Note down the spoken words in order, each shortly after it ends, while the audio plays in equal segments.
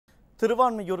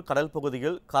திருவான்மியூர் கடல்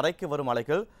பகுதியில் கரைக்கு வரும்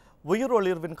அலைகள்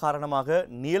உயிரொளிர்வின் காரணமாக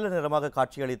நீல நிறமாக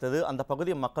காட்சியளித்தது அந்த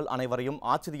பகுதி மக்கள் அனைவரையும்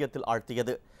ஆச்சரியத்தில்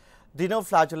ஆழ்த்தியது.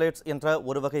 டினோஃபிளாஜுலேட்ஸ் என்ற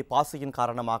ஒரு வகை பாசியின்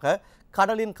காரணமாக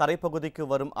கடலின் கரைப்பகுதிக்கு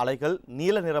வரும் அலைகள்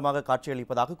நீல நிறமாக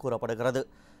காட்சியளிப்பதாக கூறப்படுகிறது.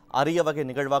 அரிய வகை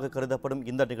நிகழ்வாக கருதப்படும்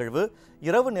இந்த நிகழ்வு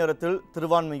இரவு நேரத்தில்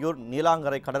திருவான்மியூர்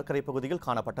நீலாங்கரை கடற்கரை பகுதியில்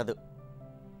காணப்பட்டது.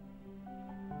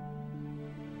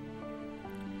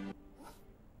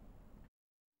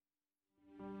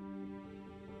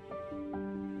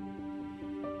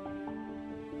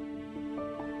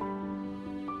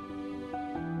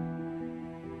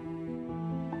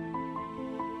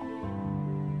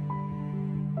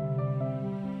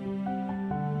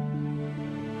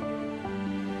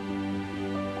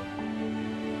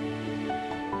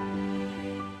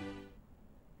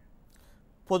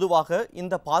 பொதுவாக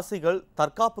இந்த பாசிகள்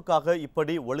தற்காப்புக்காக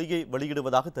இப்படி ஒளியை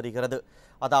வெளியிடுவதாக தெரிகிறது.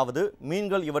 அதாவது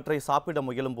மீன்கள் இவற்றை சாப்பிட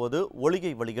முயலும் போது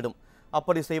ஒளியை வெளியிடும்.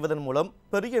 அப்படி செய்வதன் மூலம்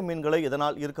பெரிய மீன்களை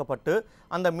இதனால் ஈர்க்கப்பட்டு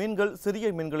அந்த மீன்கள்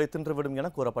சிறிய மீன்களை தின்றுவிடும்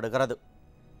என கூறப்படுகிறது.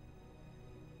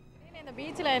 இந்த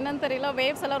பீச்சில் என்னன்னு தெரியல,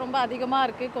 வேவ்ஸ் எல்லாம் ரொம்ப அதிகமாக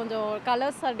இருக்குது, கொஞ்சம்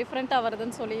கலர்ஸ் டிஃப்ரெண்ட்டாக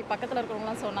வருதுன்னு சொல்லி பக்கத்தில்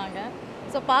இருக்கிறவங்களாம் சொன்னாங்க.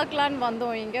 ஸோ பார்க்கலான்னு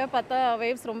வந்தோம். இங்கே பார்த்தா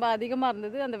வேவ்ஸ் ரொம்ப அதிகமாக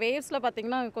இருந்தது. அந்த வேவ்ஸில்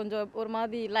பார்த்திங்கன்னா கொஞ்சம் ஒரு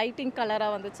மாதிரி லைட்டிங்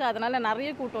கலராக வந்துச்சு. அதனால் நிறைய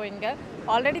கூட்டம் இங்கே.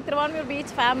 ஆல்ரெடி திருவான்மியூர்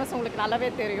பீச் ஃபேமஸ், உங்களுக்கு நல்லாவே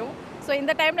தெரியும். ஸோ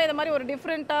இந்த டைமில் இந்த மாதிரி ஒரு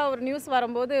டிஃப்ரெண்ட்டாக ஒரு நியூஸ்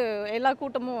வரும்போது எல்லா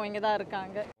கூட்டமும் இங்கே தான்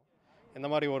இருக்காங்க. இந்த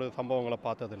மாதிரி ஒரு சம்பவங்களை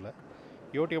பார்த்ததில்ல.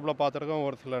 யூடியூப்பில் பார்த்துருக்கோம்,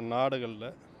 ஒரு சில நாடுகளில்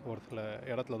ஒரு சில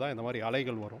இடத்துல தான் இந்த மாதிரி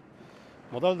அலைகள் வரும்.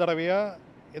 முதல் தடவையாக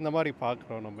இந்த மாதிரி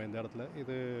பார்க்குறோம் நம்ம இந்த இடத்துல.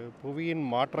 இது புவியின்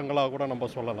மாற்றங்களாக கூட நம்ம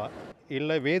சொல்லலாம்,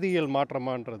 இல்லை வேதியியல்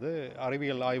மாற்றமான்றது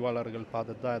அறிவியல் ஆய்வாளர்கள்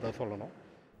பார்த்துட்டு தான் இதை சொல்லணும்.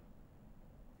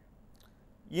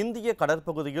 இந்திய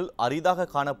கடற்பகுதியில் அரிதாக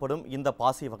காணப்படும் இந்த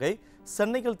பாசி வகை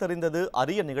சென்னையில் தெரிந்தது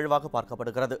அரிய நிகழ்வாக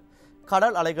பார்க்கப்படுகிறது.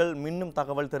 கடல் அலைகள் மின்னும்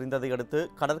தகவல் தெரிந்ததை அடுத்து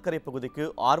கடற்கரை பகுதிக்கு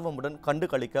ஆர்வமுடன் கண்டு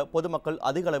களிக்க பொதுமக்கள்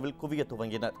அதிக அளவில் குவிய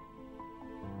துவங்கினர்.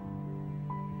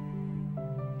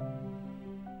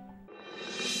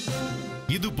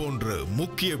 இது போன்ற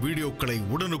முக்கிய வீடியோக்களை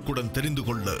உடனுக்குடன் தெரிந்து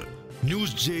கொள்ள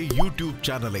NewsJ யூடியூப்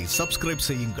சேனலை சப்ஸ்கிரைப்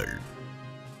செய்யுங்கள்.